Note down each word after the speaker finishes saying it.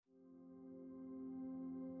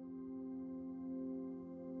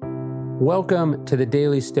Welcome to the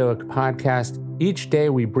Daily Stoic Podcast. Each day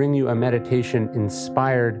we bring you a meditation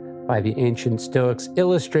inspired by the ancient Stoics,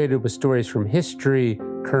 illustrated with stories from history,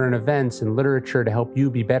 current events, and literature to help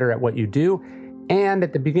you be better at what you do. And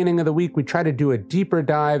at the beginning of the week, we try to do a deeper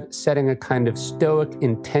dive, setting a kind of Stoic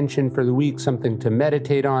intention for the week, something to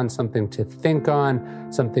meditate on, something to think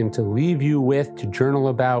on, something to leave you with, to journal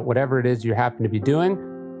about, whatever it is you happen to be doing.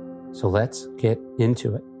 So let's get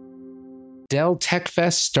into it. Dell Tech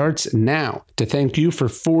Fest starts now. To thank you for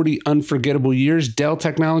 40 unforgettable years, Dell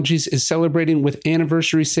Technologies is celebrating with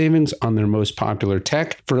anniversary savings on their most popular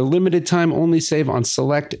tech. For a limited time only, save on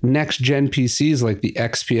select next-gen PCs like the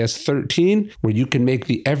XPS 13, where you can make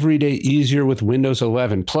the everyday easier with Windows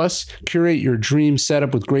 11. Plus, curate your dream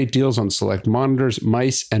setup with great deals on select monitors,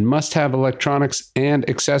 mice, and must-have electronics and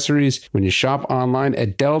accessories. When you shop online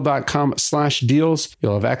at Dell.com/deals,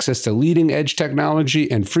 you'll have access to leading-edge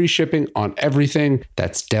technology and free shipping on everything.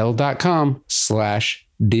 That's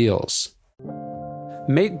Dell.com/deals.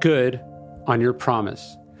 Make good on your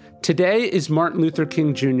promise. Today is Martin Luther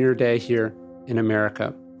King Jr. Day here in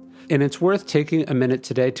America. And it's worth taking a minute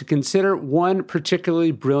today to consider one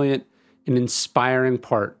particularly brilliant and inspiring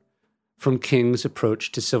part from King's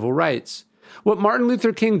approach to civil rights. What Martin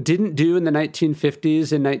Luther King didn't do in the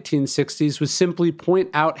 1950s and 1960s was simply point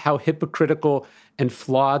out how hypocritical and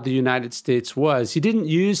flawed the United States was. He didn't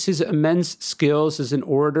use his immense skills as an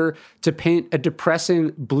orator to paint a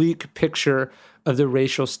depressing, bleak picture of the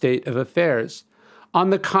racial state of affairs. On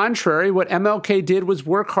the contrary, what MLK did was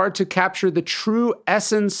work hard to capture the true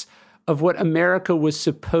essence of what America was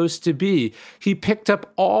supposed to be. He picked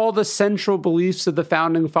up all the central beliefs of the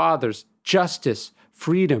Founding Fathers: justice,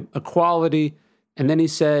 freedom, equality, and then he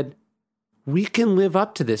said, we can live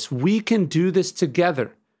up to this. We can do this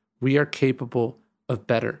together. We are capable of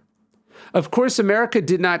better. Of course, America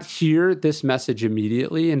did not hear this message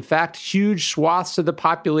immediately. In fact, huge swaths of the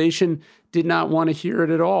population did not want to hear it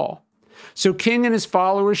at all. So King and his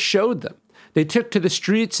followers showed them. They took to the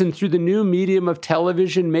streets and through the new medium of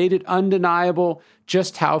television made it undeniable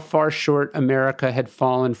just how far short America had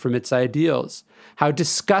fallen from its ideals, how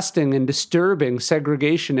disgusting and disturbing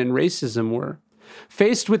segregation and racism were.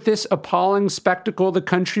 Faced with this appalling spectacle, the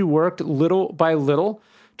country worked little by little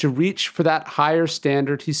to reach for that higher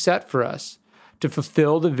standard he set for us, to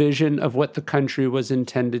fulfill the vision of what the country was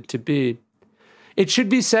intended to be. It should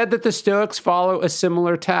be said that the Stoics follow a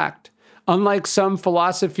similar tact. Unlike some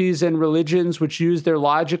philosophies and religions which use their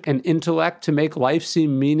logic and intellect to make life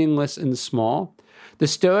seem meaningless and small, the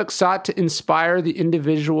Stoics sought to inspire the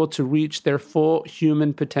individual to reach their full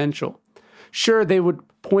human potential. Sure, they would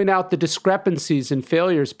point out the discrepancies and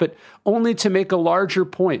failures, but only to make a larger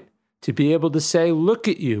point, to be able to say, look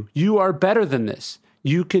at you, you are better than this.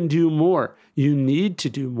 You can do more. You need to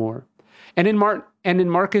do more. And in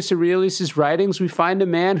Marcus Aurelius' writings, we find a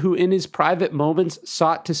man who in his private moments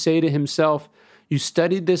sought to say to himself, you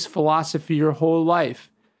studied this philosophy your whole life.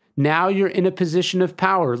 Now you're in a position of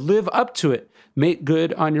power. Live up to it. Make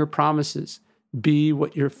good on your promises. Be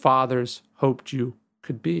what your fathers hoped you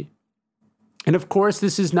could be. And of course,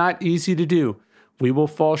 this is not easy to do. We will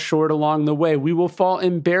fall short along the way. We will fall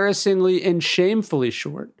embarrassingly and shamefully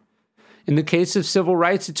short. In the case of civil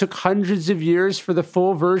rights, it took hundreds of years for the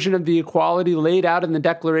full version of the equality laid out in the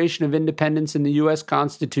Declaration of Independence in the U.S.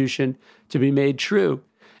 Constitution to be made true.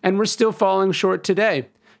 And we're still falling short today,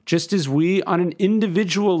 just as we, on an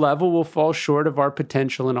individual level, will fall short of our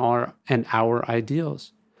potential and our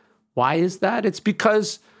ideals. Why is that? It's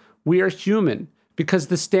because we are human, because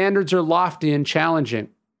the standards are lofty and challenging,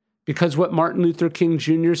 because what Martin Luther King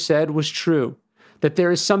Jr. said was true, that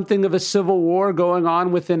there is something of a civil war going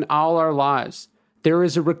on within all our lives. There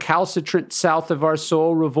is a recalcitrant south of our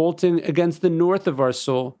soul revolting against the north of our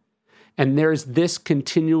soul. And there is this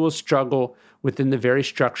continual struggle within the very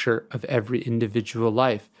structure of every individual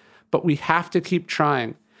life. But we have to keep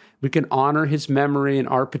trying. We can honor his memory and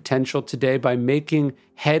our potential today by making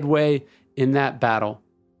headway in that battle,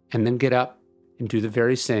 and then get up and do the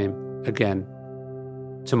very same again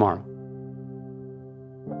tomorrow.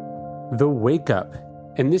 The Wake Up.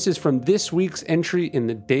 And this is from this week's entry in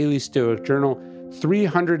the Daily Stoic Journal,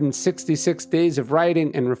 366 Days of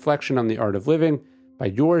Writing and Reflection on the Art of Living, by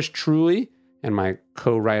yours truly and my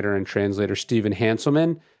co-writer and translator, Stephen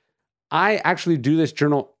Hanselman. I actually do this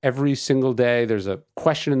journal every single day. There's a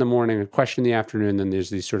question in the morning, a question in the afternoon, then there's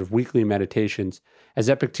these sort of weekly meditations. As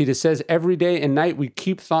Epictetus says, every day and night we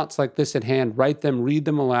keep thoughts like this at hand, write them, read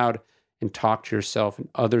them aloud, and talk to yourself and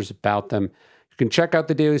others about them. You can check out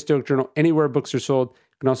the Daily Stoic Journal anywhere books are sold.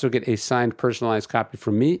 You can also get a signed, personalized copy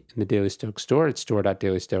from me in the Daily Stoic store at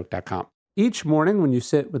store.dailystoic.com. Each morning when you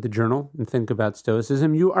sit with a journal and think about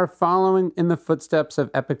Stoicism, you are following in the footsteps of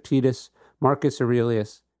Epictetus, Marcus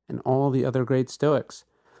Aurelius, and all the other great Stoics.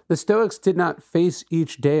 The Stoics did not face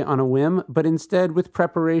each day on a whim, but instead with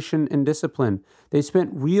preparation and discipline. They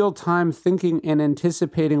spent real time thinking and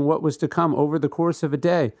anticipating what was to come over the course of a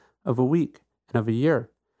day, of a week, and of a year.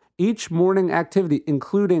 Each morning activity,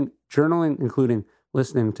 including journaling, including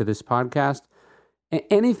listening to this podcast,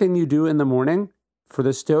 anything you do in the morning for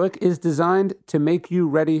the Stoic is designed to make you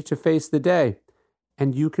ready to face the day,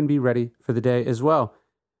 and you can be ready for the day as well.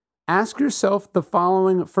 Ask yourself the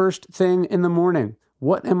following first thing in the morning.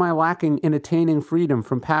 What am I lacking in attaining freedom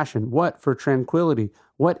from passion? What for tranquility?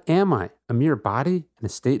 What am I? A mere body? An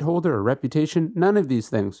estate holder? A reputation? None of these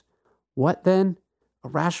things. What then? A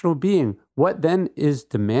rational being. What then is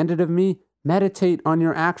demanded of me? Meditate on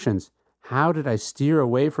your actions. How did I steer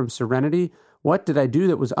away from serenity? What did I do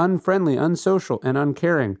that was unfriendly, unsocial, and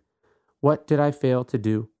uncaring? What did I fail to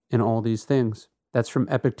do in all these things? That's from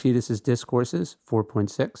Epictetus' Discourses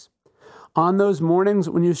 4.6. On those mornings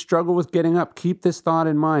when you struggle with getting up, keep this thought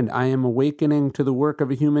in mind. I am awakening to the work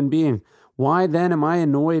of a human being. Why then am I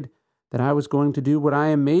annoyed that I was going to do what I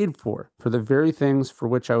am made for the very things for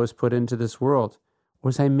which I was put into this world?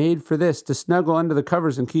 Was I made for this, to snuggle under the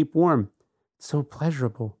covers and keep warm? It's so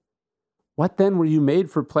pleasurable. What then were you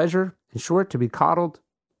made for pleasure? In short, to be coddled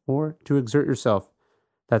or to exert yourself?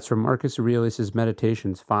 That's from Marcus Aurelius'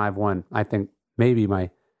 Meditations 5.1. I think maybe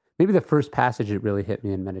the first passage that really hit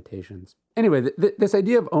me in Meditations. Anyway, this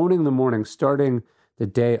idea of owning the morning, starting the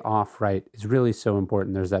day off right, is really so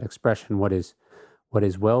important. There's that expression, what is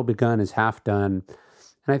well begun is half done.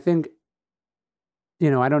 And I think,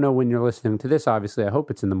 I don't know when you're listening to this, obviously. I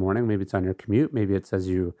hope it's in the morning. Maybe it's on your commute. Maybe it's as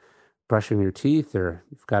you brushing your teeth, or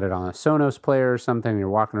you've got it on a Sonos player or something, you're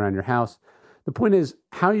walking around your house. The point is,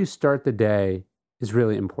 how you start the day is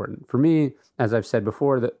really important. For me, as I've said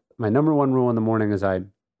before, that my number one rule in the morning is I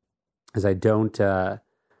don't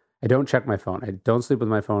check my phone. I don't sleep with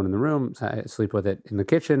my phone in the room. I sleep with it in the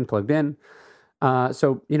kitchen, plugged in.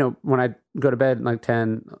 So, when I go to bed like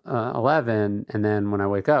 10, 11, and then when I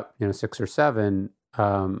wake up, 6 or 7,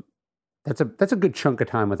 that's a good chunk of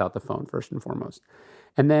time without the phone, first and foremost.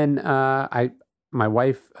 And then my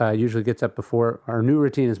wife usually gets up before. Our new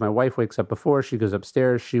routine is my wife wakes up before. She goes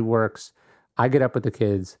upstairs. She works. I get up with the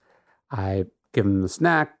kids. I give them the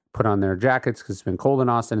snack, put on their jackets because it's been cold in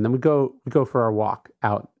Austin, and then we go for our walk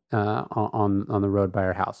out on the road by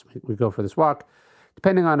our house. We go for this walk.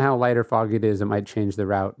 Depending on how light or foggy it is, it might change the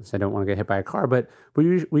route, so I don't want to get hit by a car. But we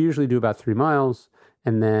usually do about 3 miles,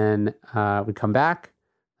 and then we come back.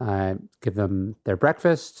 I give them their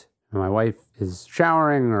breakfast. My wife is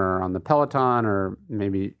showering or on the Peloton, or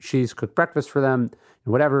maybe she's cooked breakfast for them,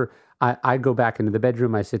 whatever. I go back into the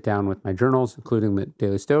bedroom. I sit down with my journals, including the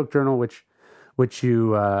Daily Stoic Journal, which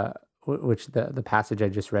the passage I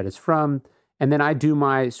just read is from. And then I do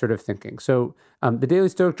my sort of thinking. So the Daily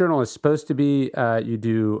Stoic Journal is supposed to be, you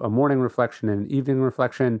do a morning reflection and an evening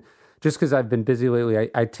reflection. Just because I've been busy lately,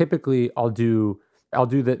 I'll do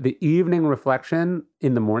the evening reflection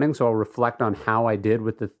in the morning. So I'll reflect on how I did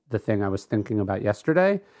with the thing I was thinking about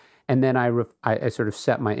yesterday. And then I sort of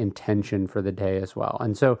set my intention for the day as well.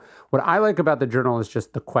 And so what I like about the journal is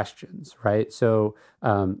just the questions, right? So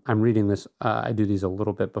I'm reading this. I do these a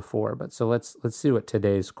little bit before, but so let's see what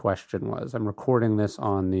today's question was. I'm recording this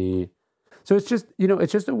so it's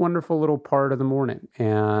just a wonderful little part of the morning,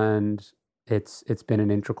 and it's been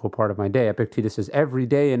an integral part of my day. Epictetus says, every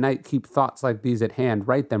day and night keep thoughts like these at hand,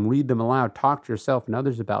 write them, read them aloud, talk to yourself and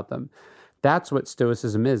others about them. That's what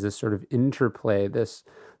Stoicism is, this sort of interplay, this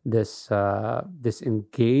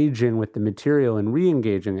engaging with the material and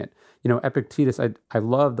re-engaging it. Epictetus, I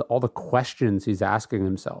love all the questions he's asking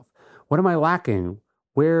himself. What am I lacking?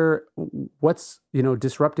 What's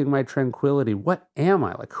disrupting my tranquility? What am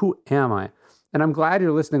I? Like, who am I? And I'm glad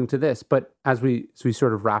you're listening to this, but as we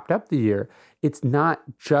sort of wrapped up the year, it's not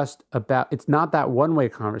that one-way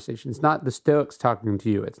conversation. It's not the Stoics talking to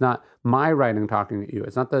you. It's not my writing talking to you.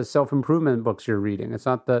 It's not the self-improvement books you're reading. It's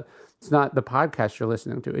not the podcast you're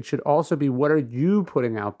listening to. It should also be, what are you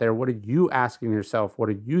putting out there? What are you asking yourself? What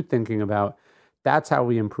are you thinking about? That's how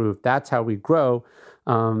we improve. That's how we grow.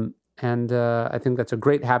 And I think that's a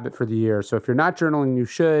great habit for the year. So if you're not journaling, you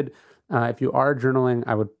should. If you are journaling,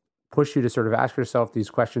 I would push you to sort of ask yourself these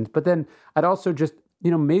questions. But then I'd also just,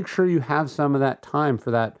 make sure you have some of that time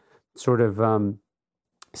for that sort of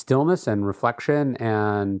stillness and reflection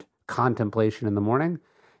and contemplation in the morning.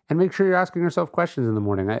 And make sure you're asking yourself questions in the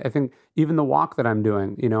morning. I think even the walk that I'm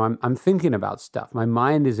doing, I'm thinking about stuff. My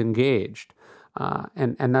mind is engaged.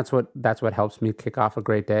 And that's what helps me kick off a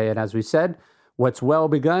great day. And as we said, What's well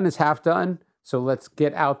begun is half done. So let's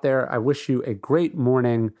get out there. I wish you a great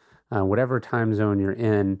morning, whatever time zone you're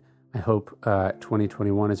in. I hope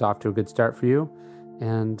 2021 is off to a good start for you.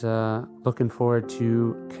 And looking forward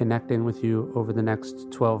to connecting with you over the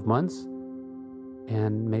next 12 months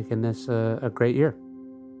and making this a great year.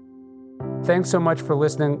 Thanks so much for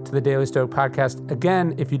listening to the Daily Stoic podcast.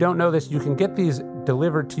 Again, if you don't know this, you can get these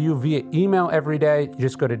delivered to you via email every day. You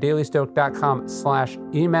just go to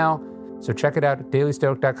dailystoic.com/email. So check it out,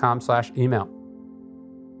 dailystoic.com/email.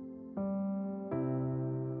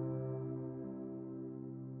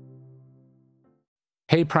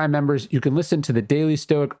 Hey, Prime members, you can listen to the Daily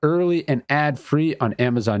Stoic early and ad-free on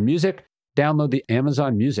Amazon Music. Download the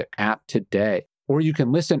Amazon Music app today. Or you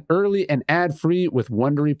can listen early and ad-free with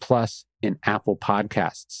Wondery Plus in Apple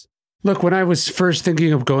Podcasts. Look, when I was first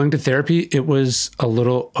thinking of going to therapy, it was a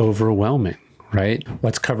little overwhelming, right?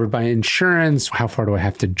 What's covered by insurance? How far do I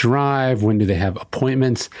have to drive? When do they have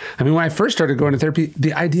appointments? I mean, when I first started going to therapy,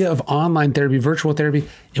 the idea of online therapy, virtual therapy,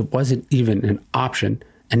 it wasn't even an option.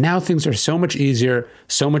 And now things are so much easier,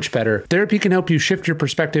 so much better. Therapy can help you shift your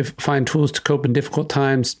perspective, find tools to cope in difficult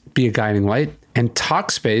times, be a guiding light. And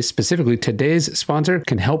Talkspace, specifically today's sponsor,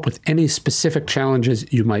 can help with any specific challenges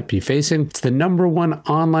you might be facing. It's the #1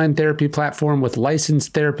 online therapy platform with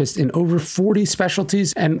licensed therapists in over 40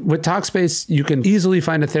 specialties. And with Talkspace, you can easily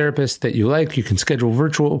find a therapist that you like. You can schedule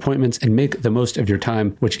virtual appointments and make the most of your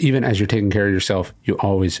time, which even as you're taking care of yourself, you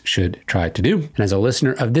always should try to do. And as a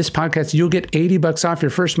listener of this podcast, you'll get $80 off your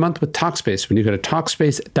first month with Talkspace when you go to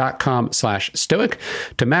Talkspace.com/stoic.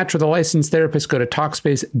 To match with a licensed therapist, go to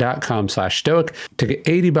Talkspace.com/stoic. To get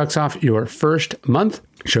 $80 off your first month,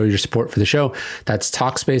 show your support for the show. That's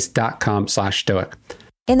Talkspace.com/stoic.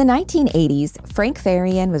 In the 1980s, Frank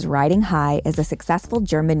Farian was riding high as a successful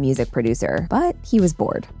German music producer, but he was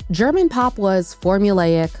bored. German pop was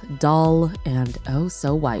formulaic, dull, and oh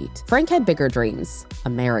so white. Frank had bigger dreams,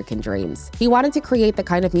 American dreams. He wanted to create the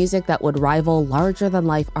kind of music that would rival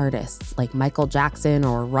larger-than-life artists like Michael Jackson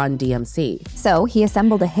or Run DMC. So he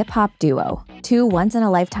assembled a hip-hop duo, two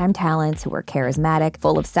once-in-a-lifetime talents who were charismatic,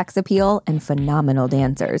 full of sex appeal, and phenomenal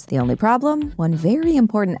dancers. The only problem? One very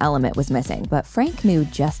important element was missing, but Frank knew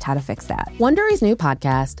just how to fix that. Wondery's new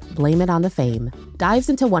podcast, Blame It on the Fame, dives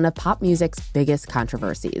into one of pop music's biggest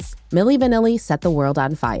controversies. Milli Vanilli set the world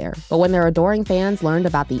on fire, but when their adoring fans learned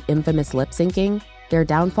about the infamous lip-syncing, their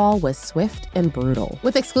downfall was swift and brutal.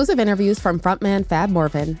 With exclusive interviews from frontman Fab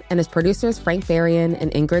Morvan and his producers Frank Farian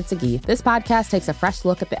and Ingrid Segee, this podcast takes a fresh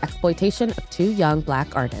look at the exploitation of two young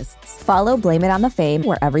Black artists. Follow Blame It on the Fame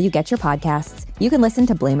wherever you get your podcasts. You can listen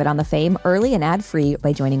to Blame It on the Fame early and ad-free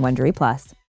by joining Wondery Plus.